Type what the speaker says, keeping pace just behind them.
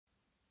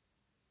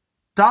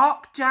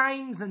Dark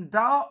James and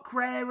Dark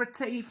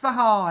Rarity for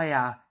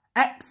Hire,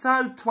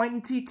 Episode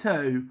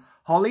 22,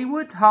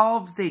 Hollywood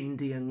Harv's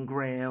Indian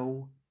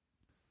Grill.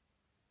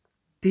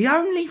 The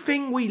only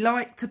thing we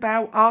liked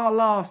about our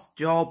last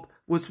job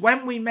was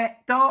when we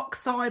met Dark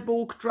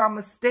Cyborg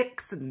Drummer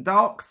Sticks and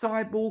Dark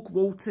Cyborg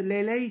Water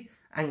Lily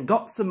and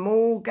got some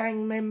more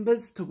gang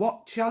members to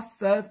watch us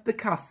serve the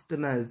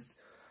customers.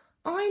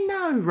 I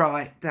know,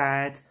 right,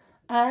 Dad?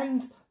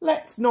 And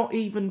let's not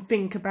even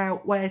think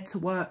about where to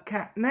work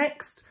at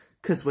next,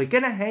 'cause we're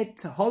gonna head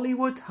to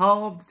Hollywood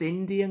Harv's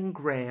Indian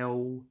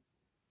Grill.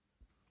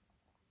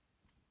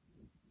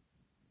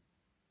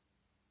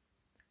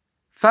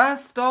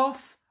 First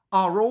off,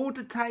 our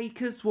order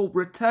takers will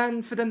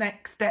return for the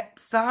next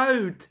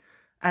episode.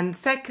 And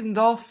second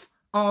off,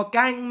 our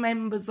gang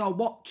members are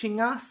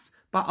watching us,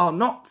 but are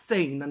not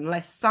seen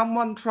unless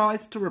someone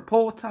tries to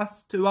report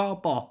us to our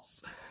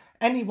boss.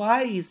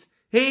 Anyways,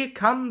 here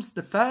comes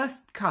the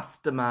first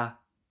customer.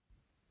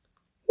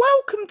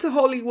 Welcome to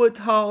Hollywood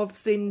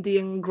Harv's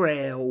Indian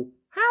Grill.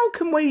 How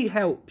can we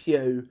help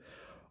you?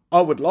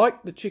 I would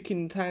like the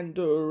chicken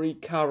tandoori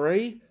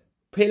curry,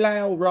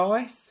 pilau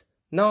rice,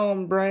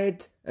 naan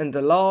bread and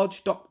a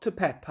large Dr.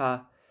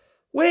 Pepper.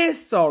 We're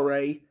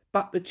sorry,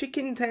 but the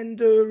chicken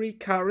tandoori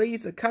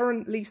curries are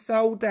currently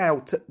sold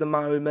out at the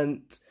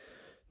moment.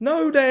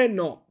 No, they're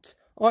not.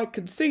 I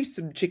can see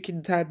some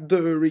chicken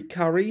tandoori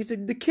curries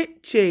in the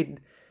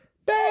kitchen.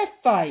 They're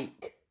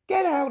fake.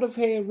 Get out of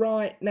here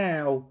right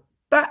now.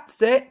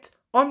 That's it.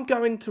 I'm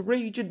going to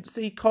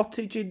Regency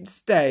Cottage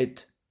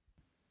instead.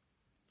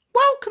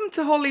 Welcome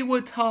to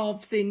Hollywood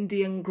Harv's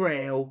Indian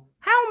Grill.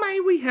 How may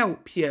we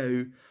help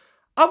you?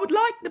 I would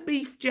like the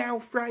beef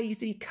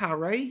jalfrezi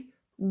curry,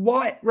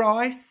 white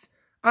rice,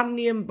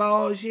 onion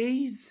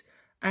bhajis,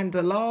 and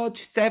a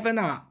large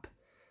 7-Up.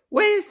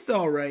 We're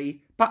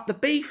sorry, but the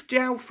beef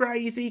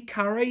jalfrezi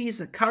curries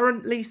are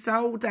currently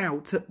sold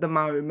out at the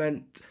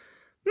moment.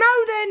 No,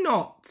 they're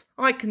not.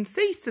 I can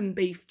see some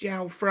beef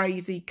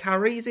jalfrezi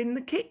curries in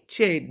the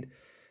kitchen.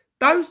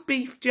 Those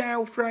beef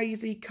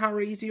jalfrezi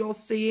curries you're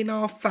seeing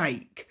are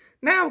fake.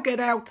 Now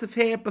get out of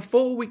here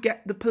before we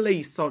get the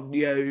police on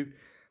you.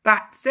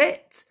 That's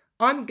it.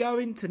 I'm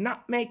going to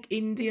Nutmeg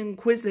Indian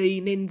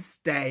cuisine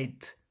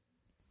instead.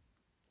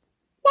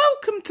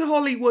 Welcome to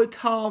Hollywood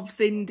Harv's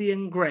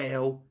Indian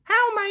Grill.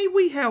 How may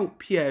we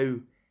help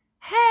you?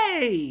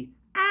 Hey!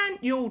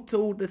 Aren't you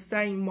two the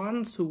same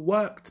ones who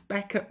worked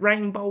back at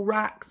Rainbow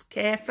Rocks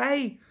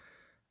Cafe?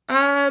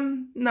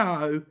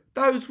 No,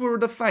 those were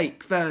the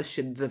fake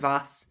versions of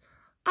us.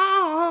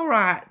 Oh,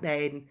 alright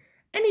then.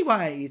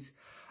 Anyways,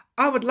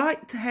 I would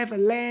like to have a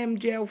lamb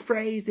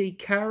jalfrezi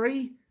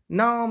curry,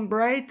 naan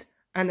bread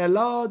and a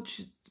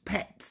large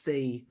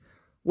Pepsi.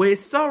 We're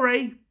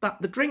sorry,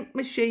 but the drink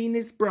machine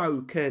is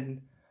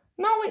broken.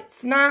 No,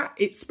 it's not.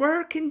 It's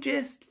working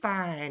just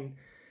fine.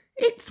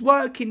 It's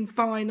working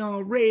fine,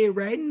 our rear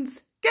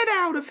ends. Get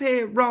out of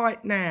here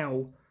right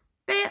now.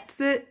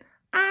 That's it.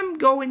 I'm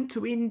going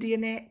to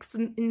Indian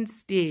accent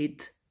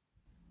instead.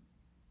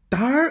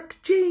 Dark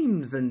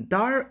James and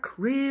Dark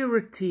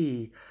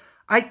Rarity.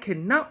 I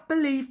cannot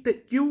believe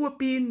that you are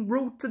being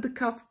rude to the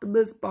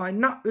customers by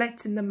not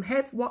letting them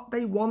have what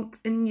they want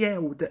and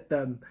yelled at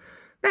them.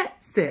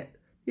 That's it.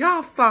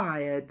 You're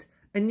fired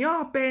and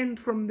you're banned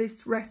from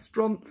this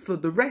restaurant for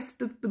the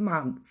rest of the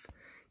month.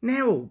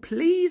 Now,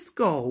 please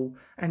go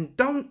and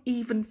don't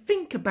even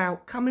think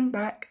about coming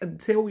back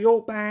until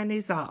your ban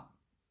is up.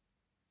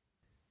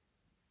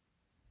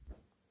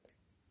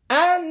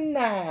 And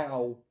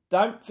now,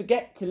 don't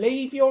forget to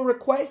leave your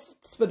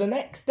requests for the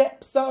next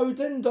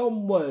episode and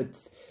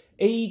onwards,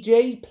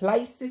 e.g.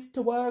 places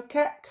to work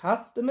at,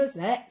 customers,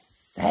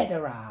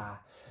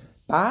 etc.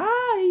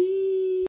 Bye!